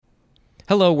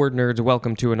Hello, word nerds.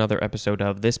 Welcome to another episode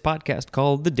of this podcast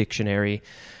called The Dictionary.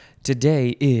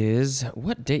 Today is...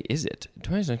 What day is it?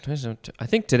 I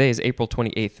think today is April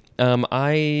 28th.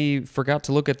 I forgot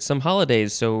to look at some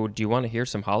holidays, so do you want to hear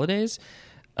some holidays?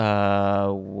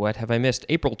 What have I missed?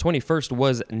 April 21st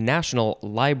was National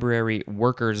Library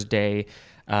Workers' Day.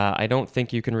 I don't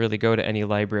think you can really go to any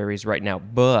libraries right now,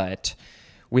 but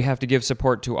we have to give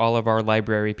support to all of our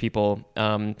library people.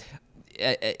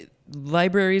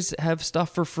 Libraries have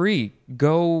stuff for free.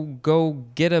 Go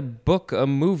get a book, a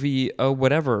movie,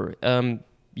 whatever.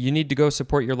 You need to go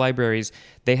support your libraries.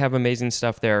 They have amazing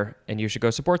stuff there, and you should go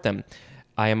support them.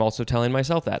 I am also telling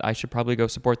myself that. I should probably go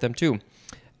support them too.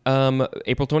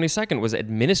 April 22nd was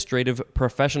Administrative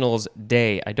Professionals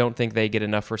Day. I don't think they get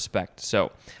enough respect,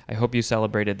 so I hope you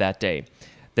celebrated that day.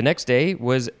 The next day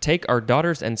was Take Our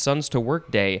Daughters and Sons to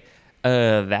Work Day.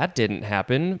 That didn't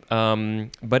happen,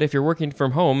 but if you're working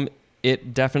from home,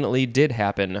 it definitely did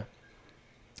happen.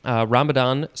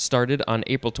 Ramadan started on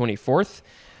April 24th.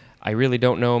 I really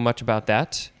don't know much about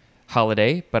that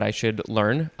holiday, but I should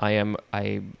learn. I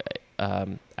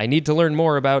need to learn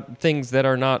more about things that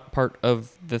are not part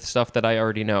of the stuff that I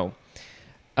already know.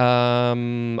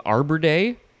 Arbor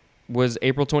Day was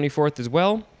April 24th as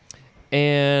well,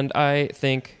 and I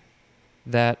think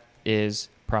that is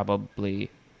probably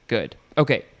good.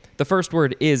 Okay, the first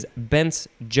word is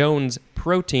Bence-Jones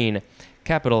protein,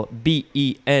 capital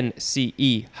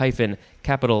B-E-N-C-E hyphen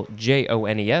capital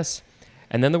J-O-N-E-S.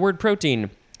 And then the word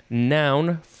protein,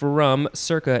 noun from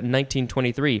circa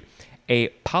 1923, a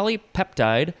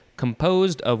polypeptide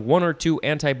composed of one or two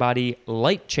antibody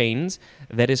light chains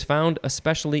that is found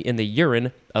especially in the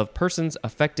urine of persons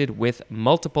affected with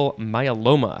multiple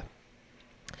myeloma.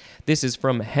 This is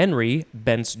from Henry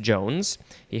Bence-Jones.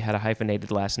 He had a hyphenated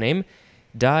last name.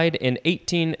 Died in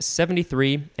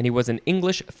 1873, and he was an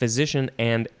English physician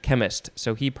and chemist,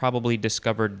 so he probably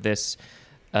discovered this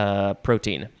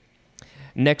protein.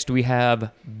 Next, we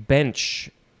have bench.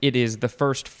 It is the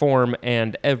first form,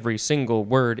 and every single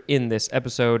word in this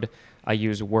episode, I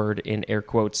use word in air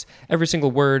quotes, every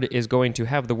single word is going to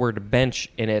have the word bench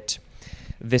in it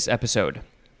this episode.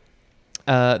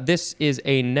 This is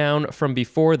a noun from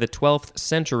before the 12th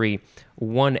century.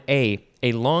 1A,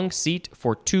 a long seat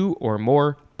for two or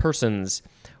more persons.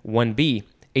 1B,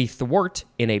 a thwart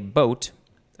in a boat.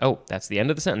 Oh, that's the end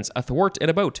of the sentence. A thwart in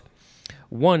a boat.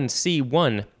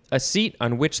 1C1, a seat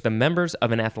on which the members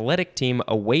of an athletic team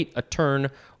await a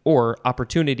turn or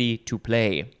opportunity to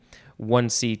play.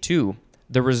 1C2,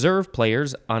 the reserve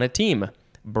players on a team.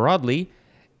 Broadly,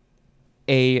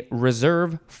 a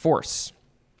reserve force.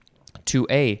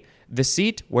 2A, the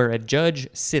seat where a judge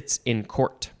sits in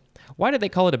court. Why do they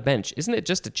call it a bench? Isn't it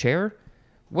just a chair?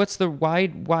 What's the why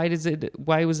was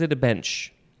it a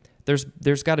bench?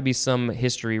 There's got to be some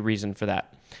history reason for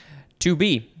that.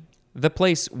 2B, the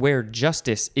place where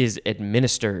justice is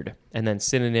administered, and then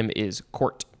synonym is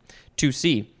court.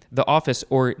 2C, the office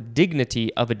or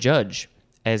dignity of a judge,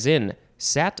 as in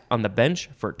sat on the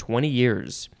bench for 20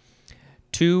 years.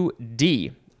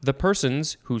 2D, the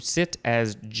persons who sit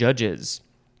as judges.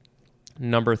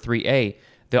 Number 3A,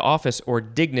 the office or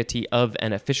dignity of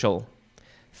an official.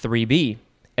 3B,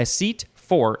 a seat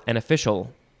for an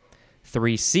official.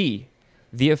 3C,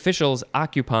 the officials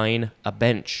occupying a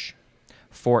bench.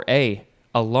 4A,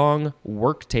 a long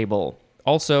work table.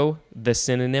 Also, the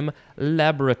synonym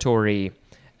laboratory,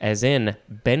 as in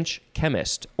bench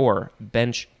chemist or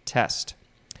bench test.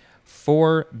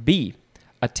 4B,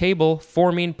 a table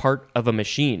forming part of a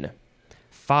machine.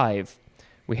 5,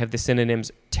 we have the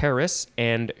synonyms terrace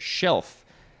and shelf,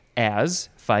 as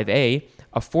 5A,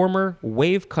 a former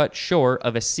wave-cut shore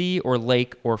of a sea or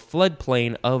lake or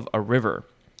floodplain of a river.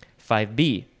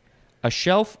 5B, a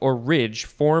shelf or ridge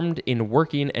formed in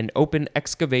working an open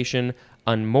excavation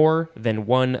on more than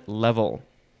one level.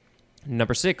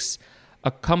 Number 6,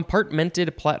 a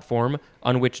compartmented platform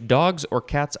on which dogs or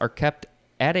cats are kept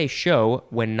at a show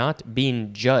when not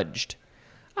being judged.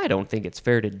 I don't think it's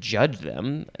fair to judge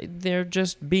them. They're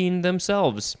just being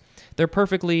themselves. They're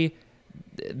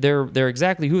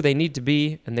exactly who they need to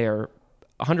be, and they're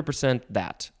 100%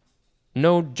 that.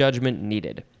 No judgment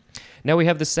needed. Now we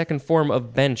have the second form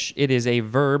of bench. It is a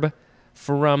verb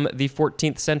from the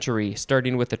 14th century,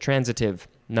 starting with the transitive.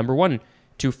 Number 1,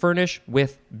 to furnish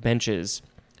with benches.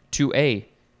 2A,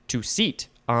 to seat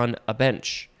on a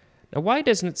bench. Now why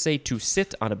doesn't it say to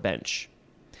sit on a bench?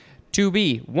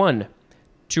 2B, 1,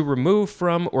 to remove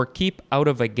from or keep out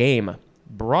of a game.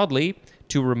 Broadly,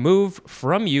 to remove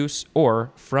from use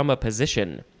or from a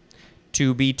position.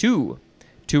 2B2,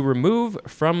 to remove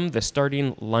from the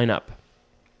starting lineup.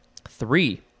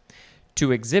 3,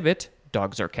 to exhibit,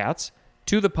 dogs or cats,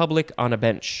 to the public on a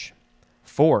bench.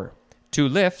 4. To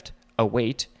lift a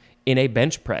weight in a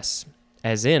bench press,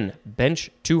 as in bench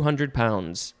 200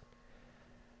 pounds.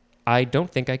 I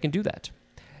don't think I can do that.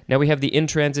 Now we have the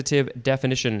intransitive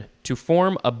definition, to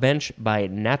form a bench by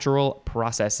natural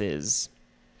processes.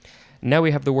 Now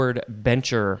we have the word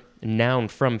bencher, noun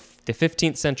from the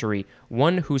 15th century,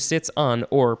 one who sits on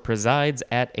or presides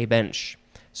at a bench.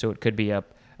 So it could be a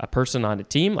person on a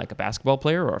team, like a basketball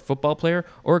player or a football player,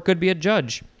 or it could be a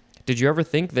judge. Did you ever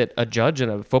think that a judge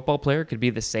and a football player could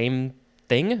be the same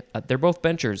thing? They're both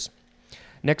benchers.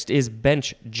 Next is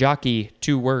bench jockey,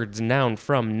 2 words, noun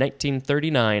from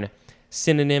 1939.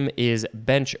 Synonym is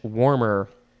bench warmer,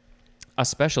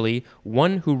 especially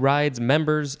one who rides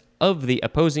members of the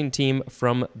opposing team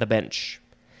from the bench.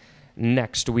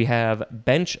 Next, we have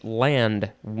bench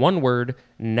land, 1 word,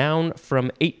 noun from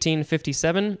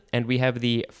 1857, and we have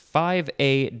the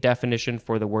 5A definition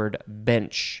for the word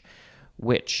bench,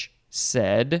 which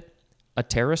said a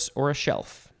terrace or a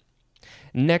shelf.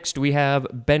 Next, we have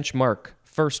benchmark,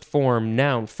 first form,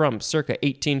 noun from circa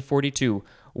 1842,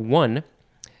 1.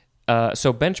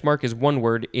 So benchmark is 1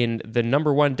 word. In the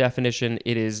number 1 definition,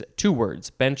 it is 2 words,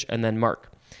 bench and then mark.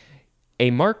 A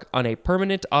mark on a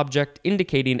permanent object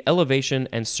indicating elevation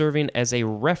and serving as a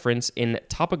reference in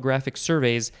topographic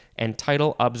surveys and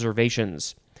tidal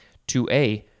observations.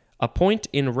 2A, a point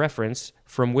in reference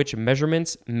from which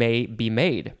measurements may be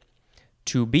made.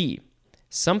 2B,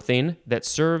 something that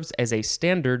serves as a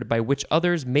standard by which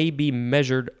others may be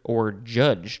measured or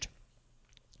judged.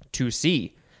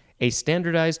 2C, a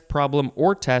standardized problem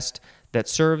or test that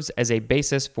serves as a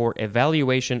basis for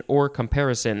evaluation or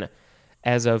comparison,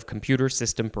 as of computer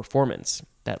system performance.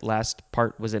 That last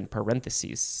part was in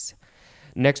parentheses.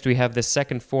 Next, we have the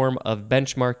second form of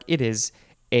benchmark. It is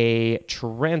a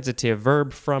transitive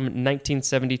verb from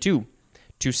 1972.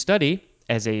 To study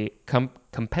as a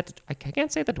competitor, I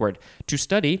can't say that word. To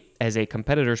study as a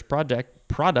competitor's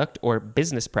product or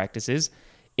business practices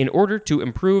in order to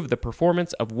improve the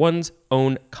performance of one's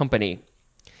own company.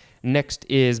 Next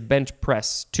is bench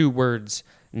press, 2 words,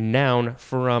 noun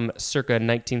from circa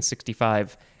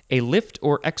 1965. A lift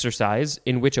or exercise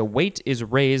in which a weight is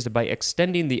raised by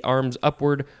extending the arms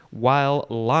upward while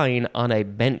lying on a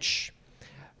bench.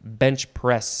 Bench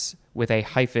press with a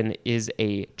hyphen is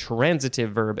a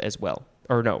transitive verb as well.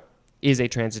 Or no, is a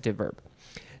transitive verb.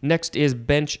 Next is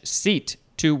bench seat,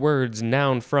 2 words,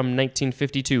 noun from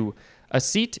 1952. A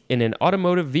seat in an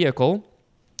automotive vehicle,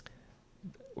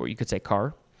 or you could say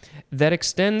car, that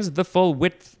extends the full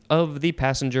width of the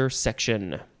passenger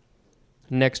section.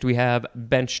 Next, we have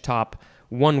bench top,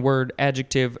 1 word,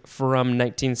 adjective from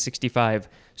 1965.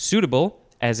 Suitable,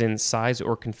 as in size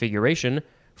or configuration,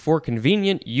 for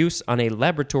convenient use on a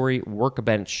laboratory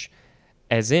workbench,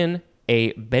 as in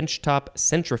a benchtop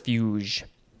centrifuge.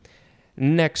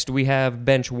 Next, we have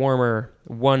bench warmer,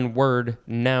 1 word,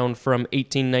 noun from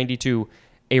 1892.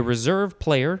 A reserve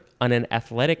player on an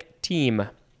athletic team.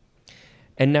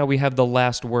 And now we have the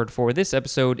last word for this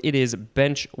episode. It is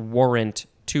bench warrant,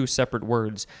 2 separate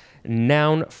words.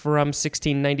 Noun from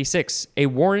 1696. A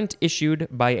warrant issued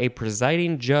by a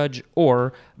presiding judge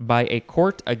or by a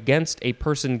court against a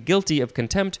person guilty of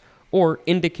contempt or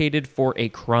indicated for a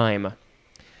crime.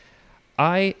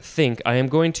 I think I am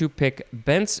going to pick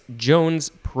Bence-Jones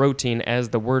protein as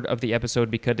the word of the episode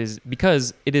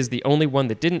because it is the only one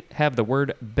that didn't have the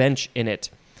word bench in it.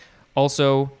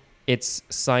 Also, it's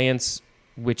science,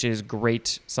 which is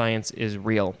great. Science is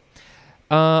real.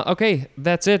 Okay,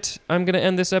 that's it. I'm going to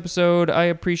end this episode. I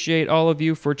appreciate all of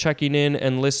you for checking in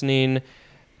and listening.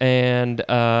 And,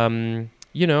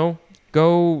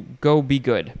 go be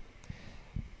good.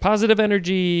 Positive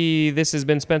energy. This has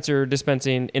been Spencer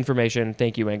dispensing information.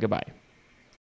 Thank you and goodbye.